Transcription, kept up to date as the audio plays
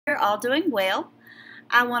You're all doing well.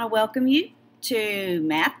 I want to welcome you to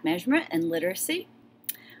Math, Measurement, and Literacy,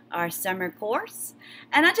 our summer course.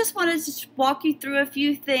 And I just wanted to walk you through a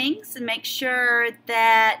few things and make sure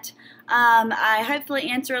that I hopefully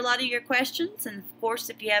answer a lot of your questions. And of course,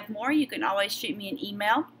 if you have more, you can always shoot me an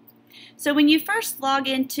email. So when you first log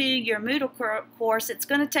into your Moodle course, it's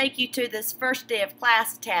going to take you to this first day of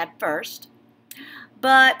class tab first.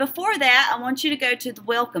 But before that, I want you to go to the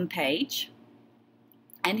welcome page.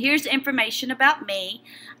 And here's information about me.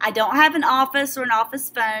 I don't have an office or an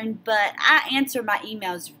office phone, but I answer my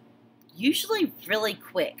emails usually really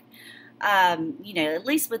quick. At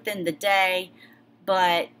least within the day,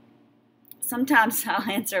 but sometimes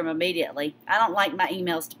I'll answer them immediately. I don't like my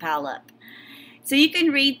emails to pile up. So you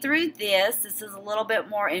can read through this. This is a little bit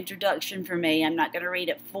more introduction for me. I'm not going to read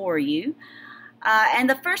it for you. And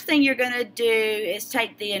the first thing you're going to do is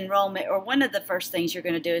take the enrollment, or one of the first things you're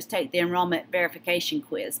going to do is take the enrollment verification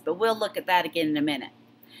quiz, but we'll look at that again in a minute.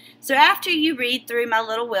 So after you read through my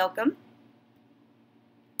little welcome,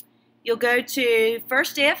 you'll go to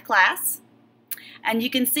first day of class, and you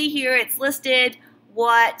can see here it's listed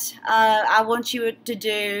what I want you to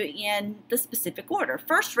do in the specific order.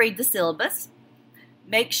 First, read the syllabus.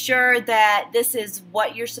 Make sure that this is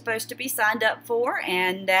what you're supposed to be signed up for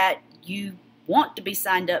and that you want to be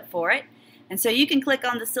signed up for it. And so you can click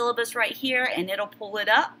on the syllabus right here and it'll pull it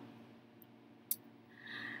up.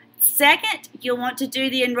 Second, you'll want to do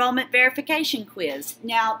the enrollment verification quiz.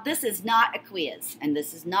 Now, this is not a quiz and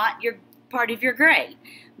this is not your part of your grade,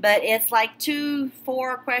 but it's like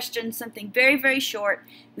 2-4 questions, something very, very short,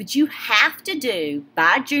 which you have to do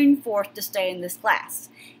by June 4th to stay in this class.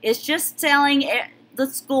 It's just telling the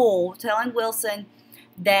school, telling Wilson,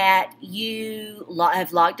 that you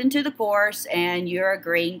have logged into the course and you're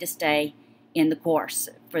agreeing to stay in the course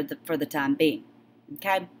for the time being.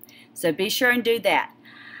 Okay, so be sure and do that.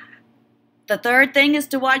 The third thing is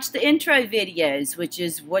to watch the intro videos, which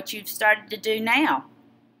is what you've started to do now.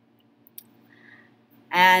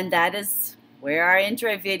 And that is where our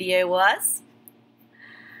intro video was.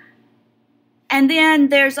 And then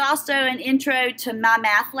there's also an intro to my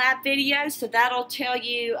math lab video, so that'll tell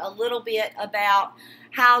you a little bit about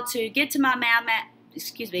how to get to my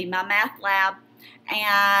math lab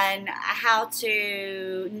and how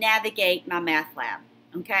to navigate my math lab.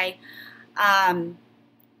 Okay,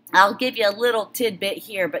 I'll give you a little tidbit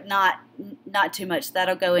here, but not too much.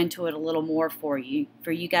 That'll go into it a little more for you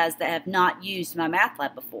guys that have not used my math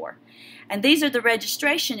lab before. And these are the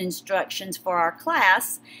registration instructions for our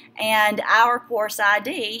class, and our course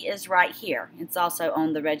ID is right here. It's also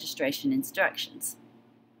on the registration instructions.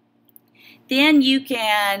 Then you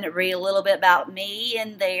can read a little bit about me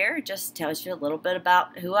in there. It just tells you a little bit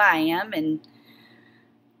about who I am, and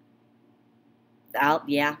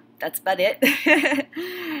yeah, that's about it.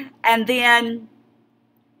 And then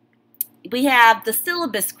we have the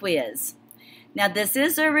syllabus quiz. Now this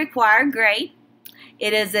is a required grade.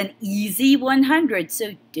 It is an easy 100,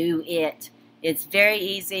 so do it. It's very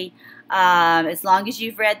easy. As long as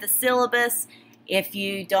you've read the syllabus. If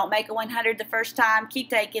you don't make a 100 the first time, keep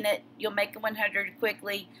taking it. You'll make a 100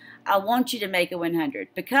 quickly. I want you to make a 100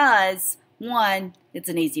 because, one, it's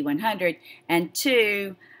an easy 100, and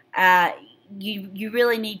two, you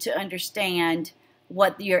really need to understand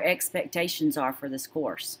what your expectations are for this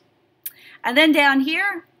course. And then down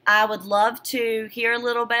here, I would love to hear a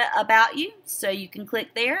little bit about you, so you can click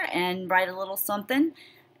there and write a little something,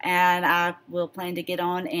 and I will plan to get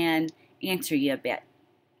on and answer you a bit.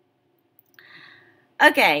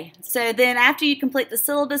 Okay, so then after you complete the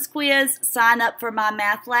syllabus quiz, sign up for my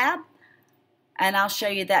math lab, and I'll show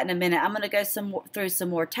you that in a minute. I'm going to go through some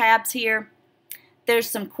more tabs here. There's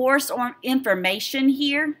some course information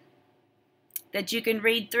here that you can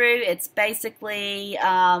read through. It's basically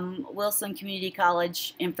Wilson Community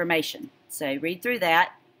College information, so read through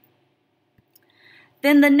that.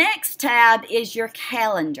 Then the next tab is your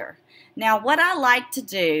calendar. Now what I like to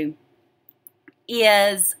do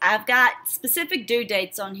is I've got specific due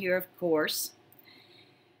dates on here, of course,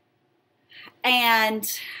 but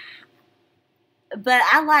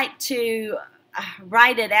I like to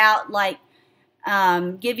write it out, like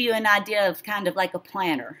give you an idea of kind of like a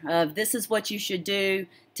planner of this is what you should do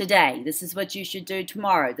today, this is what you should do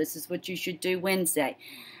tomorrow, this is what you should do Wednesday.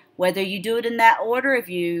 Whether you do it in that order, if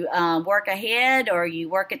you work ahead or you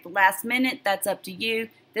work at the last minute, that's up to you.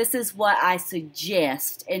 This is what I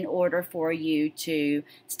suggest in order for you to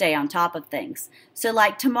stay on top of things. So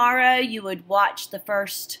like tomorrow, you would watch the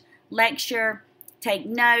first lecture, take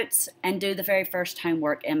notes, and do the very first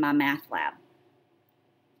homework in my math lab.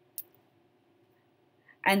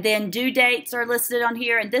 And then due dates are listed on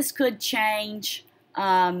here, and this could change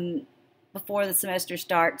before the semester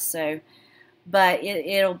starts. So, but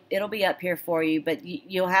it'll be up here for you. But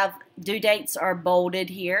you'll have due dates are bolded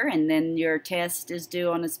here, and then your test is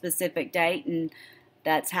due on a specific date, and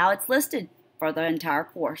that's how it's listed for the entire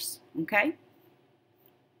course. Okay.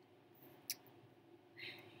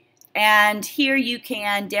 And here you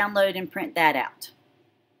can download and print that out.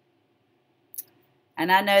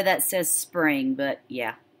 And I know that says spring, but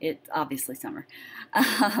yeah, it's obviously summer.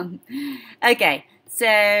 Okay,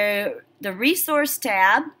 so the resource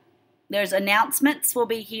tab, there's announcements will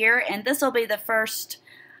be here, and this will be the first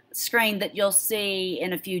screen that you'll see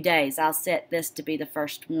in a few days. I'll set this to be the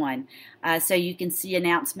first one, so you can see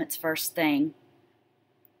announcements first thing.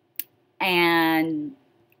 And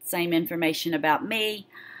same information about me.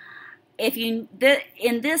 If you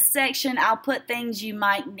in this section, I'll put things you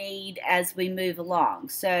might need as we move along.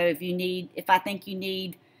 So if I think you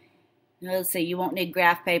need, let's see, you won't need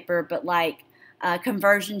graph paper, but like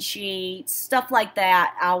conversion sheets, stuff like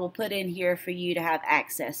that, I will put in here for you to have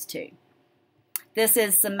access to. This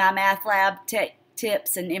is some MyMathLab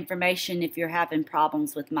tips and information if you're having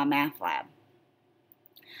problems with MyMathLab.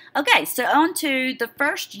 Okay, so on to the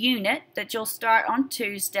first unit that you'll start on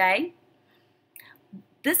Tuesday.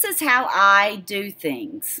 This is how I do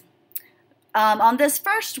things. On this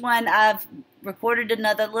first one, I've recorded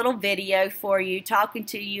another little video for you talking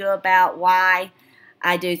to you about why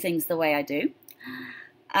I do things the way I do.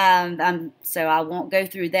 So I won't go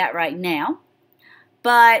through that right now.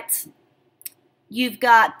 But you've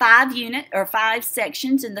got 5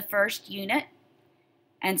 sections in the first unit.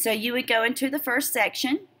 And so you would go into the first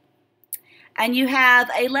section, and you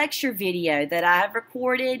have a lecture video that I have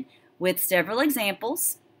recorded with several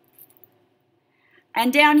examples.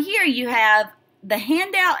 And down here you have the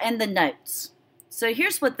handout and the notes. So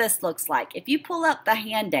here's what this looks like. If you pull up the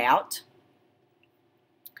handout,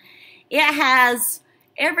 it has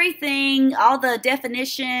everything, all the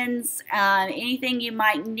definitions, anything you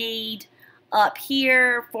might need up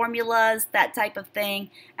here, formulas, that type of thing.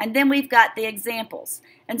 And then we've got the examples.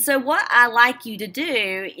 And so what I like you to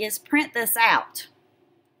do is print this out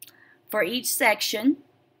for each section.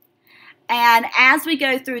 And as we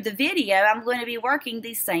go through the video, I'm going to be working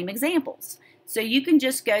these same examples. So you can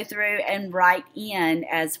just go through and write in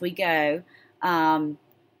as we go through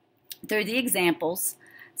the examples.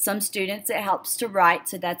 Some students it helps to write,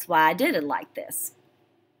 so that's why I did it like this.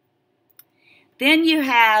 Then you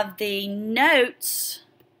have the notes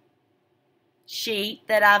sheet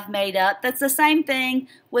that I've made up. That's the same thing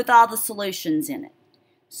with all the solutions in it.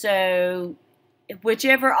 So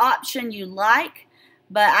whichever option you like,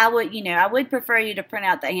 but I would prefer you to print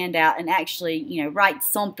out the handout and actually, write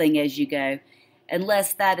something as you go,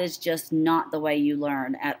 unless that is just not the way you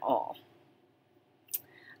learn at all.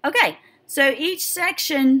 Okay, so each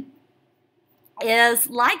section is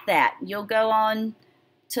like that. You'll go on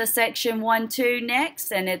to section 1, 2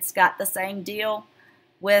 next, and it's got the same deal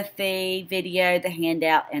with the video, the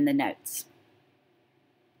handout, and the notes.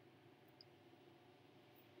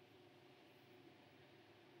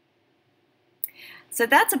 So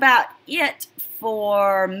that's about it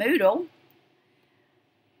for Moodle.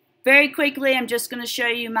 Very quickly, I'm just going to show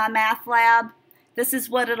you MyMathLab. This is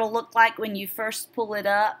what it'll look like when you first pull it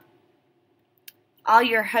up. All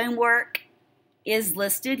your homework is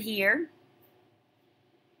listed here.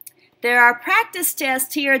 There are practice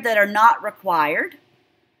tests here that are not required.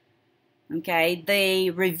 Okay,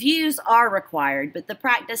 the reviews are required, but the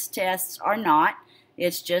practice tests are not.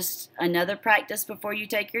 It's just another practice before you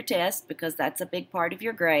take your test, because that's a big part of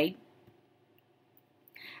your grade.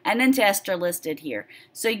 And then tests are listed here.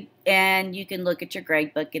 So, and you can look at your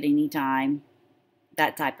grade book at any time,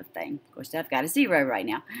 that type of thing. Of course, I've got a 0 right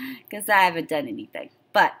now because I haven't done anything.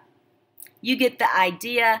 But you get the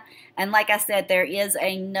idea. And like I said, there is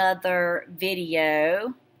another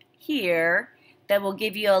video here that will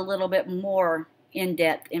give you a little bit more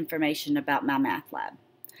in-depth information about MyMathLab.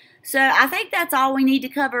 So I think that's all we need to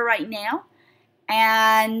cover right now,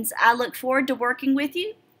 and I look forward to working with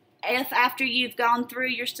you. If after you've gone through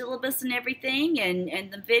your syllabus and everything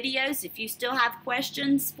and the videos, if you still have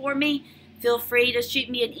questions for me, feel free to shoot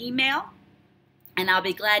me an email, and I'll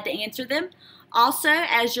be glad to answer them. Also,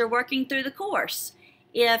 as you're working through the course,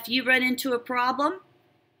 if you run into a problem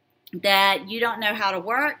that you don't know how to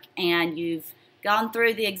work and you've gone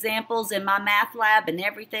through the examples in MyMathLab and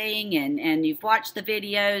everything, and you've watched the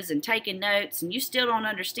videos and taken notes, and you still don't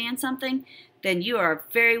understand something, then you are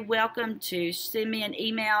very welcome to send me an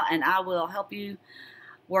email, and I will help you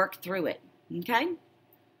work through it. Okay?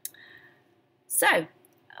 So,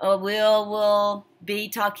 we'll be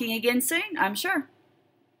talking again soon, I'm sure.